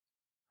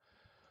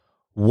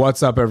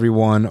What's up,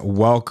 everyone?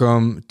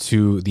 Welcome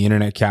to the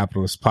Internet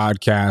Capitalist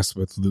Podcast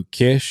with Luke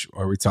Kish,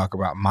 where we talk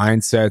about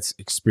mindsets,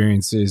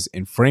 experiences,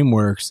 and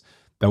frameworks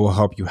that will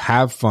help you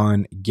have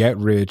fun, get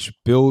rich,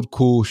 build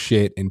cool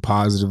shit, and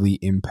positively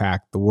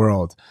impact the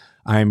world.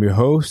 I am your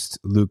host,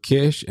 Luke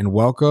Kish, and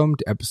welcome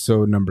to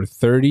episode number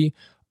 30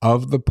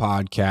 of the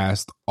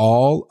podcast,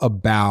 all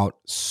about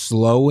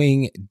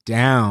slowing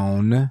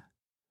down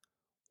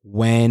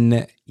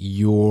when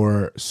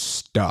you're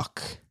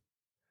stuck.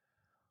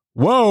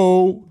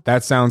 Whoa,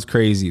 that sounds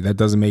crazy. That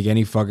doesn't make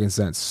any fucking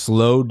sense.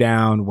 Slow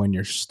down when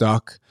you're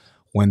stuck,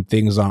 when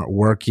things aren't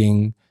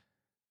working.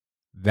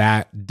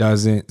 That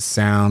doesn't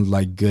sound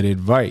like good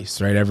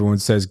advice, right? Everyone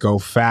says go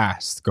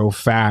fast,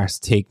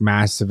 take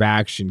massive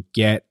action,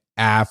 get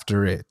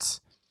after it.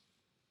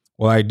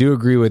 Well, I do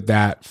agree with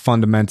that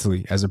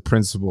fundamentally as a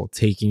principle,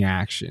 taking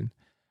action.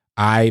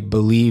 I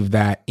believe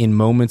that in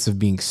moments of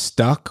being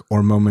stuck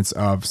or moments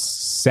of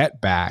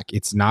setback,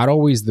 it's not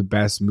always the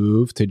best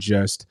move to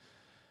just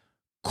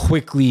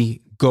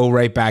quickly go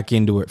right back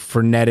into it.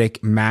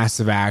 Frenetic,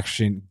 massive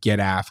action,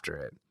 get after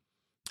it.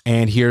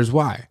 And here's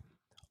why.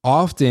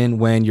 Often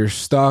when you're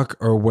stuck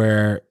or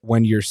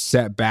when you're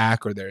set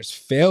back or there's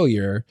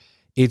failure,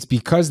 it's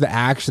because the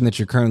action that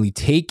you're currently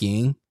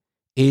taking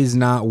is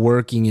not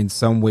working in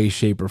some way,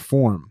 shape, or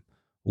form,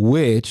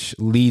 which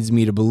leads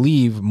me to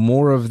believe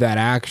more of that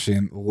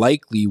action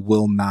likely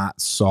will not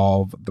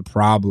solve the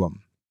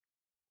problem.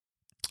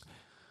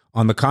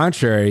 On the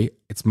contrary,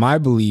 it's my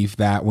belief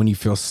that when you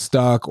feel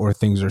stuck or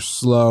things are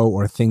slow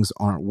or things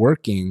aren't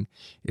working,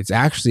 it's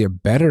actually a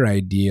better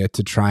idea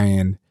to try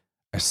and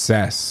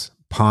assess,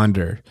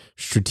 ponder,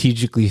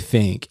 strategically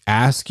think,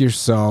 ask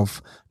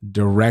yourself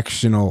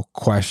directional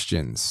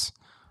questions,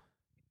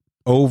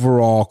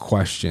 overall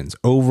questions,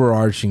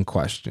 overarching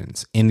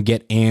questions, and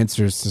get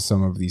answers to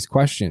some of these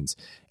questions.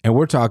 And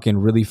we're talking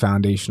really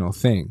foundational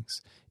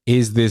things.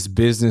 Is this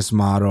business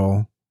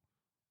model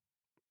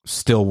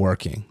still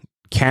working?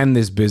 Can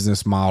this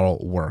business model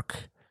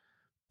work?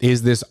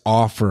 Is this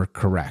offer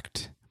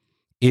correct?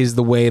 Is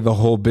the way the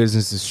whole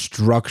business is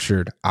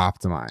structured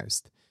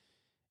optimized?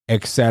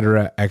 Et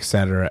cetera, et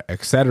cetera,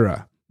 et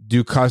cetera.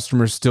 Do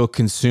customers still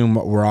consume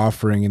what we're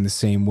offering in the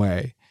same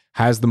way?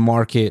 Has the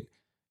market,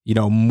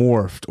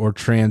 morphed or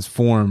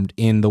transformed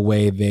in the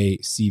way they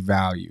see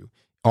value?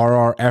 Are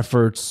our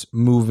efforts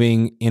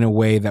moving in a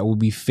way that will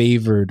be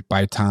favored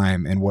by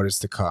time and what is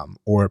to come,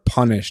 or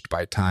punished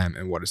by time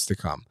and what is to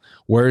come?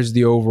 Where's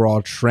the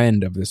overall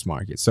trend of this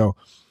market? So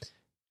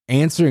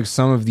answering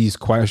some of these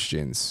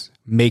questions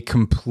may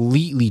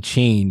completely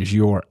change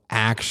your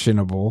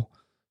actionable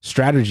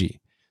strategy.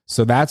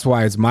 So that's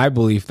why it's my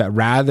belief that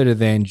rather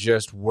than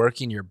just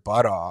working your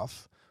butt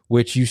off,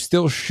 which you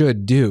still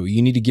should do,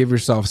 you need to give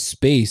yourself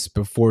space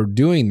before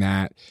doing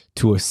that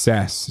to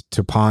assess,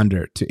 to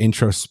ponder, to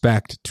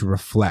introspect, to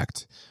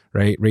reflect,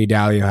 right? Ray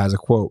Dalio has a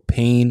quote,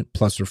 pain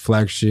plus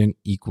reflection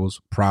equals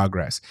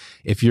progress.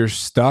 If you're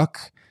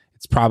stuck,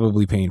 it's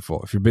probably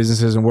painful. If your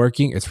business isn't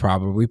working, it's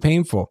probably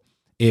painful.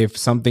 If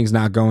something's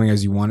not going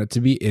as you want it to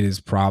be, it is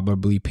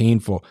probably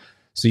painful.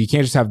 So you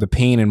can't just have the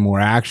pain and more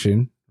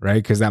action, right?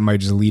 Because that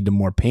might just lead to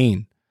more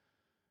pain.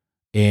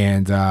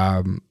 And,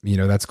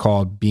 that's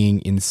called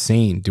being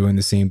insane, doing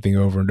the same thing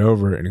over and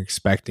over and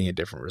expecting a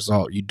different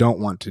result. You don't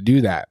want to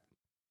do that.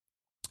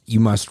 You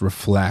must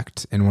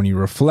reflect. And when you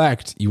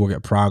reflect, you will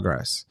get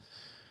progress.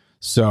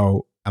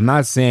 So I'm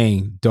not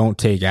saying don't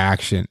take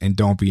action and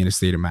don't be in a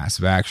state of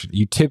massive action.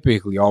 You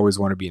typically always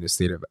want to be in a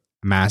state of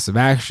massive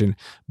action,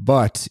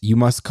 but you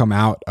must come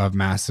out of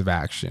massive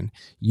action.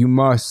 You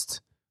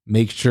must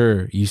make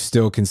sure you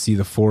still can see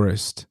the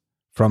forest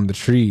from the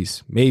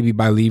trees, maybe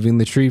by leaving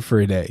the tree for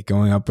a day,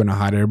 going up in a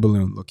hot air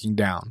balloon, looking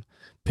down,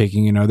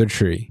 picking another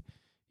tree,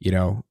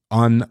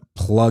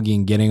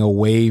 unplugging, getting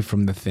away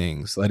from the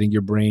things, letting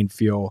your brain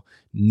feel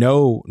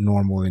no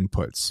normal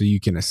inputs so you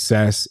can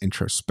assess,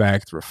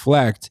 introspect,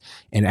 reflect,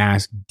 and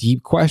ask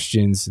deep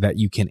questions that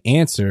you can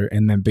answer.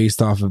 And then based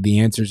off of the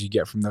answers you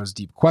get from those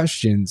deep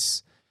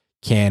questions,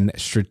 can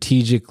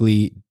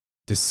strategically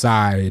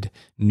decide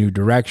new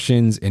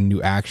directions and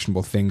new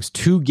actionable things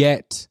to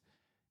get,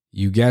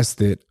 you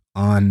guessed it,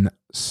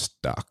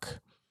 unstuck.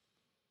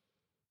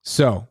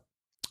 So,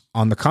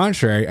 on the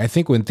contrary, I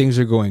think when things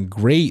are going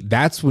great,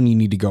 that's when you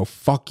need to go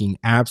fucking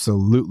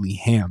absolutely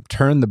ham.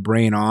 Turn the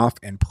brain off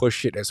and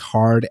push it as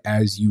hard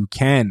as you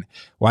can.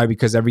 Why?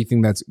 Because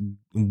everything that's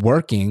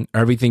working,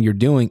 everything you're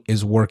doing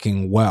is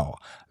working well.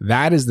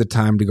 That is the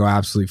time to go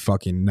absolutely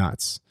fucking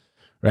nuts,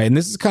 right? And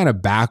this is kind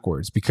of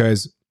backwards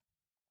because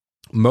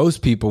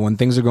most people, when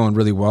things are going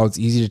really well, it's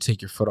easy to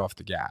take your foot off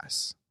the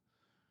gas.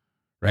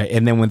 Right.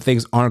 And then when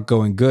things aren't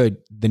going good,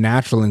 the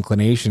natural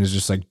inclination is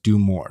just like, do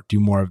more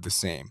of the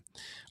same.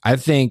 I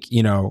think,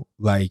 you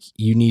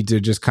need to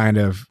just kind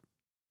of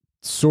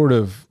sort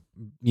of,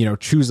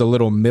 choose a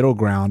little middle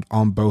ground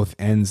on both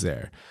ends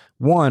there.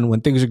 one,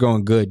 when things are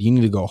going good, you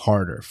need to go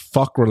harder.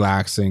 Fuck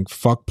relaxing,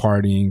 fuck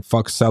partying,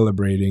 fuck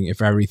celebrating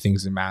if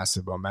everything's in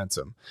massive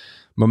momentum.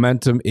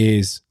 Momentum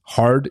is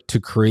hard to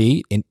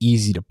create and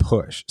easy to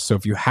push. So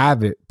if you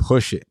have it,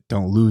 push it,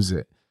 don't lose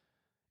it.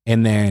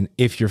 And then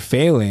if you're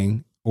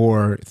failing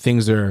or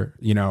things are,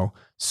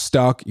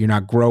 stuck, you're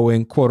not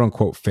growing, quote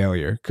unquote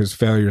failure, because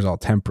failure is all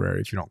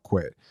temporary if you don't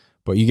quit.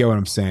 But you get what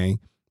I'm saying.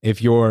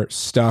 If you're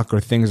stuck or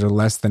things are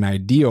less than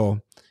ideal,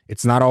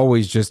 it's not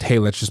always just, hey,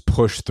 let's just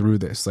push through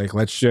this. Like,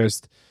 let's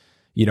just,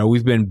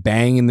 we've been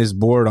banging this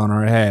board on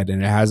our head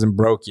and it hasn't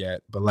broke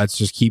yet, but let's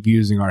just keep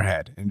using our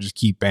head and just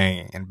keep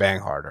banging and bang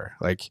harder.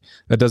 Like,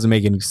 that doesn't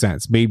make any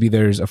sense. Maybe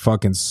there's a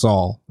fucking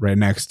saw right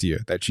next to you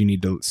that you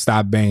need to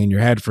stop banging your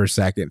head for a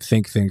second,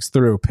 think things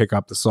through, pick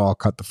up the saw,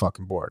 cut the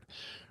fucking board,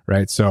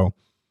 right? So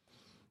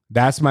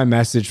that's my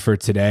message for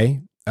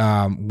today.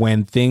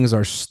 When things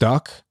are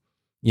stuck,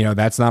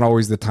 that's not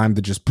always the time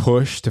to just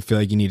push, to feel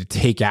like you need to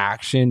take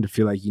action, to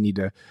feel like you need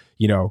to,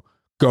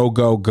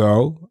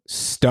 go.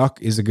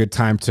 Stuck is a good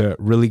time to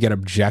really get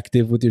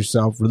objective with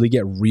yourself, really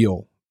get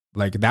real.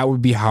 Like, that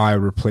would be how I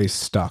replace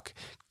stuck.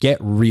 Get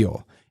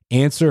real.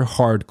 Answer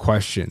hard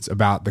questions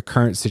about the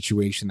current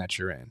situation that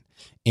you're in.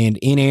 And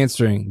in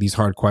answering these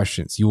hard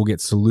questions, you will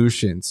get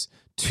solutions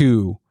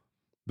to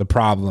the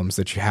problems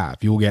that you have.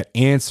 You will get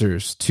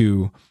answers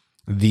to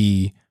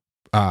the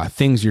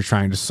things you're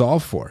trying to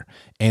solve for.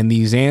 And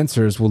these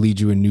answers will lead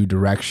you in new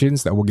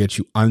directions that will get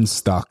you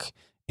unstuck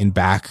and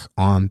back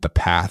on the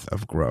path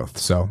of growth.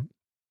 So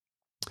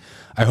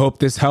I hope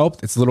this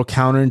helped. It's a little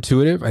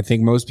counterintuitive. I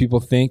think most people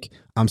think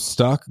I'm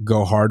stuck,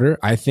 go harder.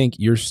 I think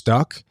you're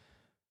stuck.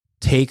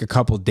 Take a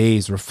couple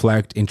days,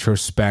 reflect,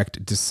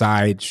 introspect,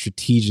 decide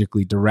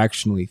strategically,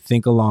 directionally,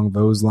 think along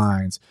those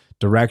lines,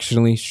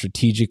 directionally,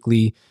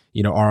 strategically.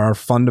 Are our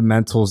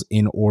fundamentals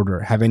in order?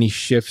 Have any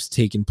shifts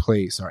taken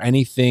place? Are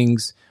any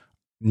things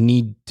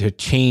need to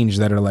change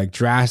that are like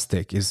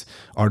drastic?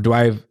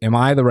 Am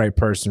I the right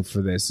person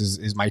for this?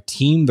 Is my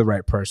team the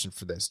right person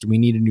for this? Do we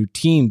need a new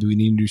team? Do we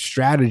need a new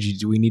strategy?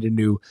 Do we need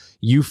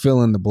you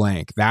fill in the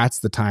blank? That's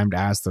the time to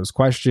ask those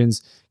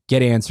questions,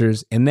 get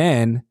answers, and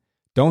then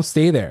don't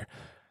stay there.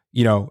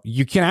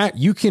 You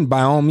can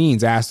by all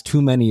means ask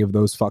too many of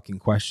those fucking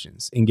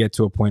questions and get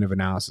to a point of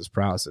analysis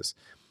paralysis.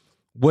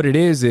 What it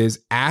is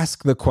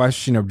ask the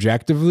question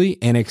objectively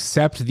and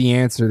accept the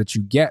answer that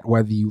you get,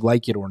 whether you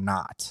like it or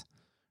not,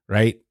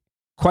 right?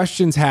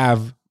 Questions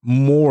have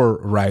more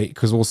right,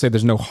 because we'll say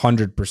there's no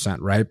 100%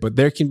 right, but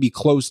there can be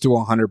close to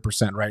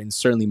 100% right and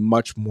certainly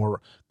much more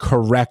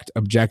correct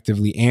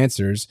objectively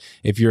answers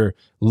if you're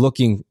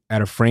looking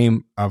at a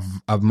frame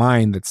of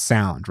mind that's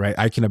sound, right?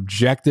 I can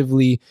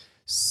objectively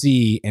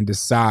see and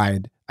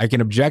decide. I can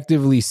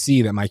objectively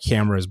see that my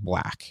camera is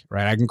black,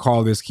 right? I can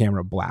call this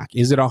camera black.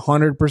 Is it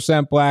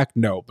 100% black?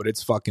 No, but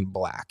it's fucking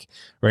black,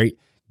 right?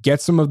 Get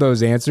some of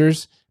those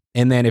answers.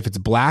 And then if it's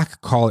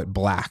black, call it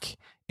black.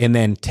 And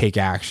then take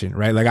action,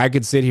 right? Like, I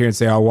could sit here and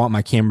say, I want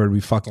my camera to be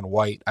fucking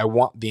white. I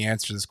want the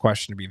answer to this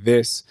question to be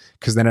this,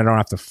 because then I don't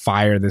have to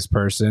fire this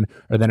person,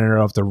 or then I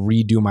don't have to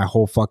redo my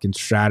whole fucking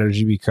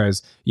strategy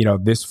because,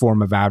 this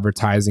form of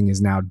advertising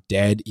is now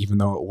dead, even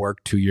though it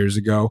worked 2 years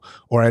ago.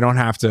 Or I don't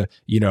have to,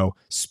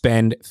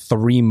 spend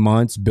 3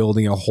 months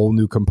building a whole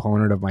new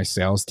component of my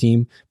sales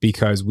team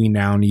because we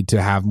now need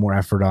to have more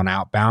effort on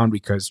outbound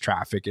because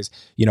traffic is,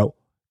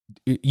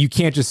 you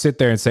can't just sit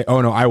there and say,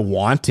 oh no, I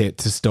want it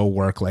to still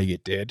work like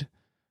it did.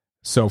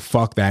 So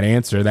fuck that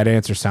answer. That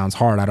answer sounds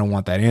hard. I don't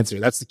want that answer.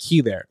 That's the key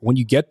there. When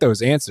you get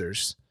those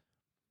answers,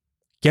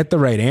 get the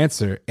right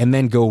answer and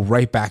then go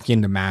right back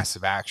into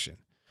massive action.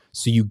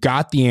 So you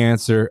got the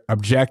answer,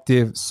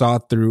 objective,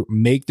 thought through,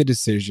 make the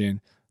decision,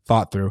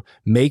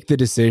 make the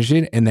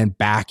decision, and then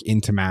back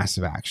into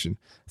massive action.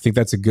 I think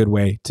that's a good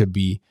way to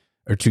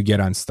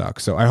get unstuck.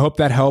 So I hope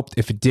that helped.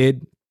 If it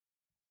did,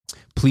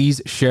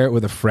 please share it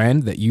with a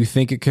friend that you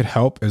think it could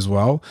help as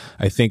well.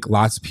 I think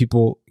lots of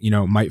people,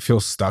 might feel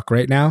stuck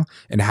right now,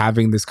 and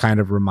having this kind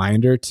of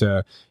reminder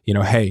to,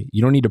 hey,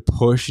 you don't need to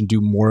push and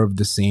do more of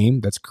the same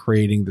that's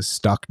creating the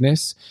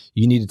stuckness.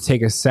 You need to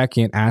take a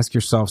second, ask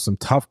yourself some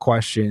tough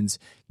questions,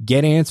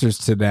 get answers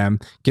to them,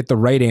 get the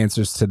right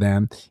answers to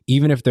them,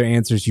 even if they're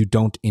answers you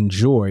don't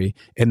enjoy.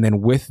 And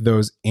then with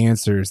those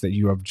answers that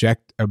you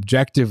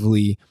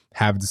objectively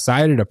have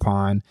decided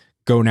upon,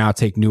 go now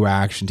take new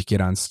action to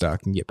get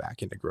unstuck and get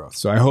back into growth.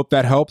 So I hope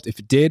that helped. If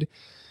it did,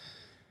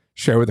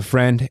 share with a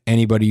friend,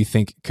 anybody you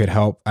think could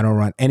help. I don't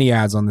run any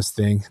ads on this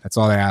thing. That's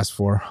all I ask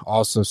for.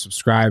 Also,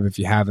 subscribe if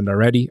you haven't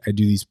already. I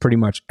do these pretty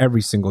much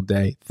every single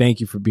day. Thank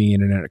you for being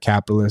an internet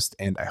capitalist,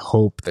 and I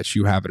hope that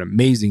you have an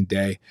amazing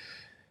day.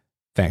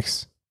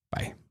 Thanks.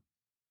 Bye.